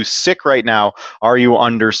 Are you sick right now? Are you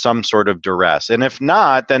under some sort of duress? And if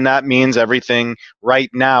not, then that means everything right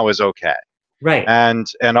now is okay. Right. And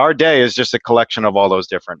our day is just a collection of all those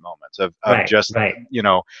different moments of just,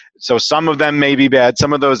 so some of them may be bad.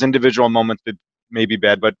 Some of those individual moments may be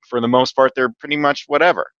bad, but for the most part, they're pretty much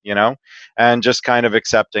whatever, and just kind of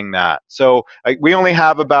accepting that. So we only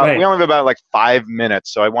have about like 5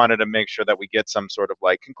 minutes. So I wanted to make sure that we get some sort of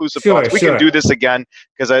like conclusive thoughts. We can do this again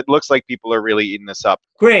because it looks like people are really eating this up.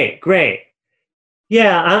 Great.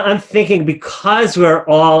 Yeah, I'm thinking because we're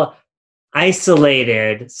all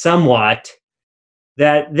isolated somewhat,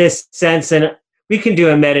 that this sense, and we can do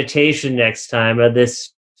a meditation next time, of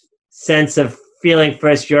this sense of feeling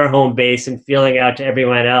first your home base and feeling out to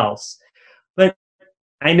everyone else. But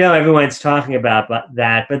I know everyone's talking about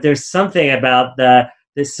that, but there's something about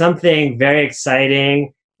there's something very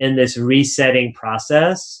exciting in this resetting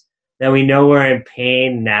process, that we know we're in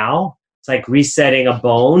pain now. It's like resetting a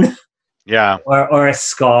bone. Yeah. Or a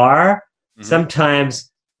scar. Mm-hmm. Sometimes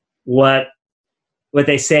what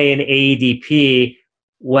they say in AEDP,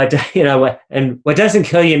 what doesn't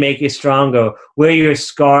kill you make you stronger. Where you're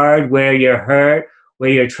scarred, where you're hurt,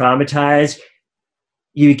 where you're traumatized,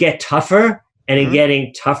 you get tougher, and in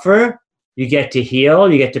getting tougher, you get to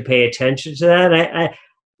heal. You get to pay attention to that.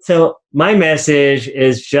 So my message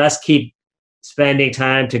is just keep spending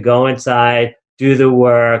time to go inside, do the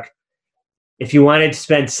work. If you wanted to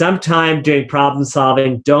spend some time doing problem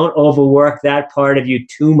solving, don't overwork that part of you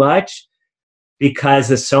too much, because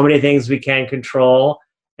there's so many things we can't control.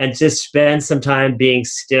 And just spend some time being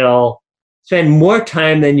still. Spend more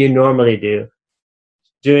time than you normally do.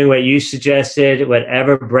 doing what you suggested,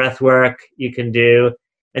 whatever breath work you can do,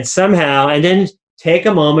 and then take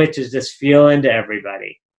a moment to just feel into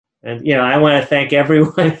everybody. And, I want to thank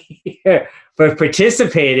everyone here for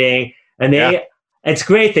participating. And it's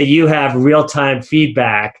great that you have real-time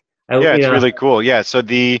feedback. It's really cool. Yeah. So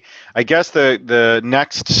I guess the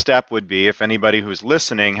next step would be, if anybody who's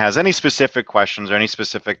listening has any specific questions or any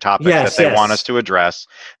specific topics that they want us to address,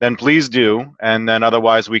 then please do. And then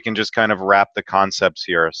otherwise we can just kind of wrap the concepts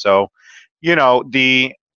here. So,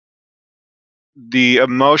 the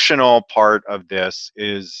emotional part of this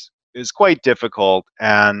is quite difficult,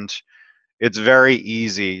 and it's very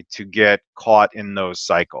easy to get caught in those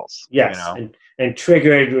cycles. Yes. And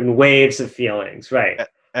triggered in waves of feelings. Right.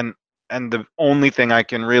 And the only thing I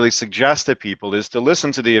can really suggest to people is to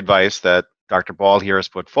listen to the advice that Dr. Ball here has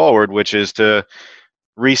put forward, which is to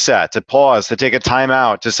reset, to pause, to take a time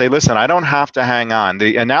out, to say, listen, I don't have to hang on.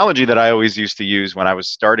 The analogy that I always used to use when I was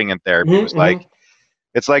starting in therapy was like,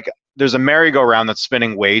 it's like there's a merry-go-round that's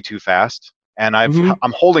spinning way too fast. And I'm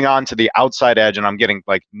holding on to the outside edge, and I'm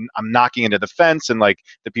knocking into the fence and like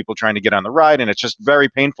the people trying to get on the ride. And it's just very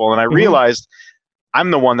painful. And I realized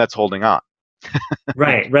I'm the one that's holding on.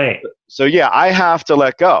 Right. So I have to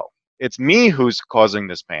let go. It's me who's causing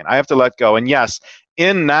this pain. I have to let go. And yes,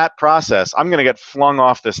 in that process, I'm going to get flung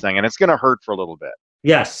off this thing, and it's going to hurt for a little bit.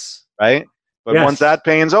 Yes. Right? But once that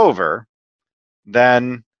pain's over,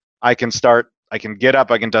 then I can get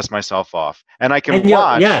up, I can dust myself off. And I can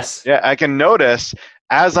watch. Yes. Yeah, I can notice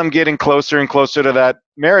as I'm getting closer and closer to that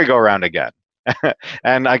merry-go-round again.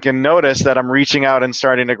 And I can notice that I'm reaching out and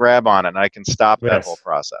starting to grab on it, and I can stop that whole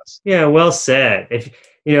process. Yeah, well said.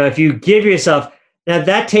 If you give yourself, now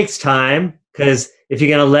that takes time, because if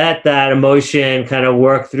you're going to let that emotion kind of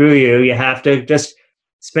work through you, you have to just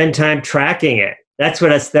spend time tracking it. That's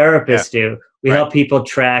what us therapists do. We help people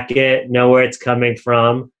track it, know where it's coming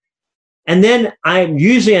from. And then I'm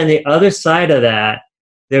usually on the other side of that,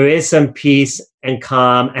 there is some peace and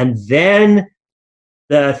calm, and then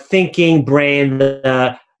the thinking brain,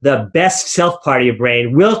 the best self part of your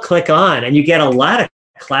brain will click on, and you get a lot of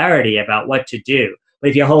clarity about what to do. But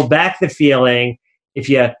if you hold back the feeling, if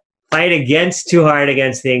you fight too hard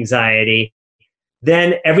against the anxiety,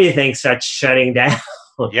 then everything starts shutting down.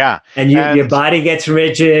 Yeah. And your body gets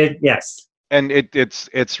rigid. Yes. And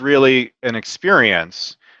it's really an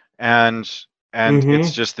experience, and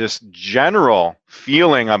it's just this general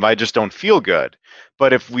feeling of, I just don't feel good.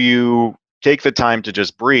 But if you take the time to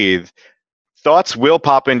just breathe, thoughts will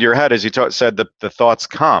pop into your head. As you said, the thoughts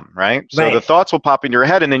come, right? So the thoughts will pop into your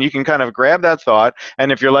head, and then you can kind of grab that thought.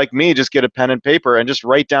 And if you're like me, just get a pen and paper and just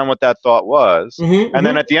write down what that thought was. And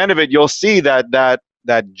then at the end of it, you'll see that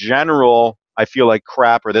general, I feel like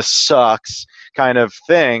crap, or this sucks kind of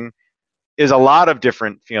thing is a lot of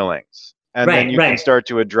different feelings. And then you can start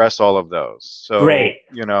to address all of those. So,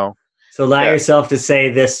 So allow yourself to say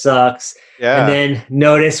this sucks, and then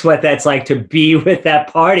notice what that's like to be with that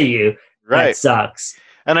part of you that sucks.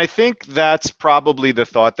 And I think that's probably the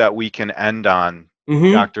thought that we can end on,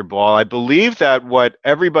 Dr. Ball. I believe that what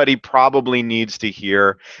everybody probably needs to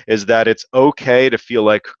hear is that it's okay to feel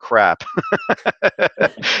like crap.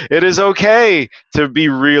 It is okay to be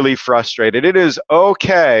really frustrated. It is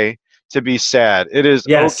okay to be sad. It is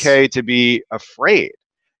okay to be afraid.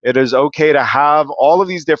 It is okay to have all of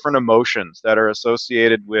these different emotions that are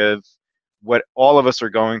associated with what all of us are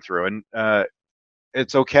going through. And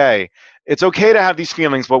it's okay. It's okay to have these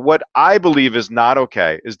feelings, but what I believe is not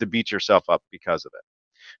okay is to beat yourself up because of it.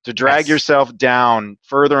 To drag yourself down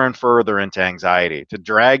further and further into anxiety, to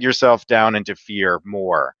drag yourself down into fear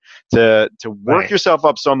more, to work yourself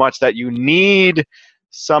up so much that you need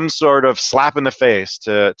some sort of slap in the face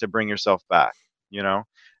to bring yourself back,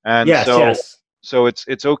 And so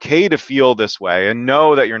it's okay to feel this way, and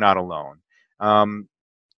know that you're not alone.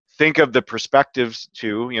 Think of the perspectives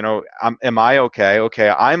too, am I okay? Okay,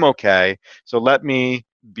 I'm okay. So let me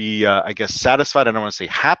be, I guess, satisfied. I don't want to say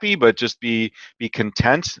happy, but just be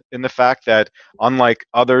content in the fact that, unlike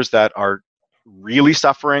others that are really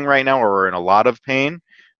suffering right now or are in a lot of pain,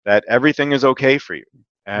 that everything is okay for you.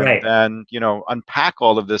 And then, unpack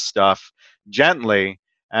all of this stuff gently,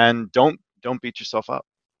 and don't beat yourself up.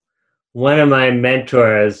 One of my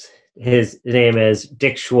mentors, his name is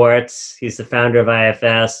Dick Schwartz. He's the founder of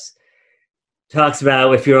IFS. Talks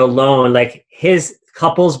about, if you're alone, like his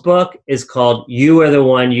couples book is called "You Are the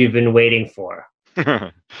One You've Been Waiting For."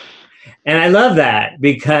 And I love that,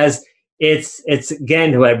 because it's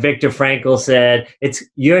again what Viktor Frankl said. It's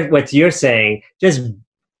what you're saying, just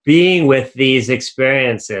being with these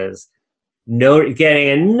experiences, getting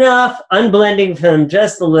enough, unblending them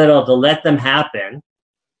just a little to let them happen,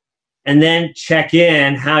 and then check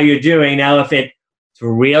in how you're doing. Now, if it's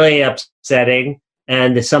really upsetting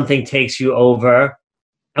and something takes you over,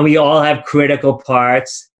 and we all have critical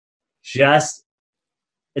parts, just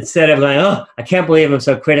instead of going, oh, I can't believe I'm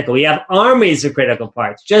so critical. We have armies of critical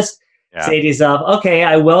parts. Just say to yourself, okay,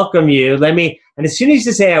 I welcome you. And as soon as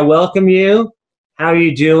you say, I welcome you, how are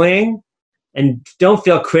you doing? And don't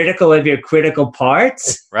feel critical of your critical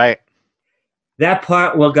parts. Right. That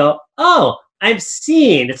part will go, oh, I've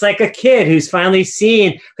seen. It's like a kid who's finally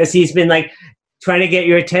seen because he's been like trying to get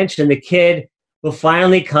your attention. The kid will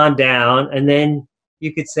finally calm down, and then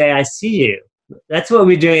you could say, I see you. That's what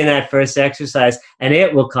we're doing in that first exercise, and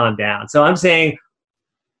it will calm down. So I'm saying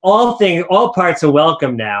all parts are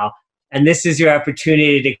welcome now, and this is your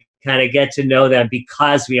opportunity to kind of get to know them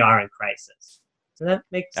because we are in crisis. Does that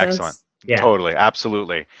make sense? Excellent. Yeah. Totally.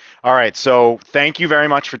 Absolutely. All right. So thank you very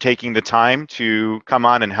much for taking the time to come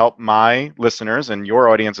on and help my listeners and your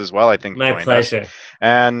audience as well. I think my pleasure.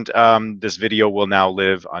 And this video will now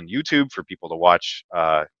live on YouTube for people to watch,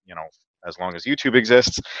 as long as YouTube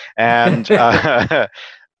exists. And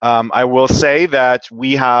I will say that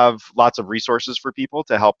we have lots of resources for people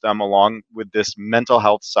to help them along with this mental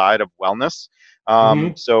health side of wellness.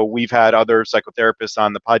 So we've had other psychotherapists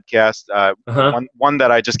on the podcast. One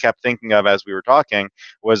that I just kept thinking of as we were talking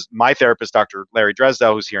was my therapist, Dr. Larry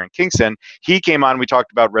Dresdell, who's here in Kingston. He came on, we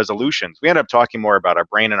talked about resolutions. We ended up talking more about our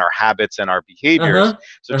brain and our habits and our behaviors.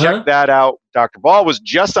 So check that out. Dr. Ball was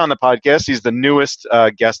just on the podcast. He's the newest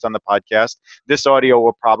guest on the podcast. This audio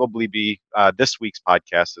will probably be this week's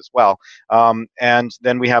podcast as well. And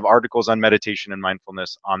then we have articles on meditation and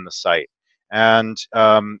mindfulness on the site. And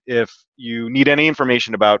if you need any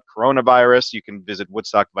information about coronavirus, you can visit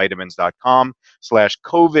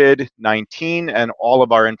woodstockvitamins.com/COVID-19, and all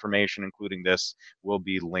of our information, including this, will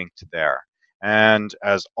be linked there. And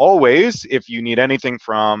as always, if you need anything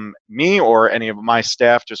from me or any of my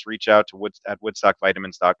staff, just reach out to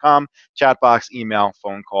woodstockvitamins.com, chat box, email,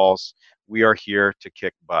 phone calls. We are here to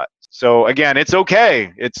kick butt. So again, it's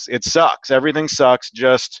okay. It sucks. Everything sucks.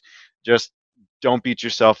 Just don't beat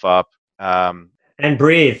yourself up. And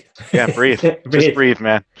breathe. Yeah, breathe. Just breathe,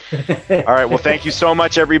 man. All right. Well, thank you so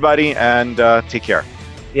much, everybody, and take care.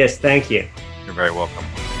 Yes, thank you. You're very welcome.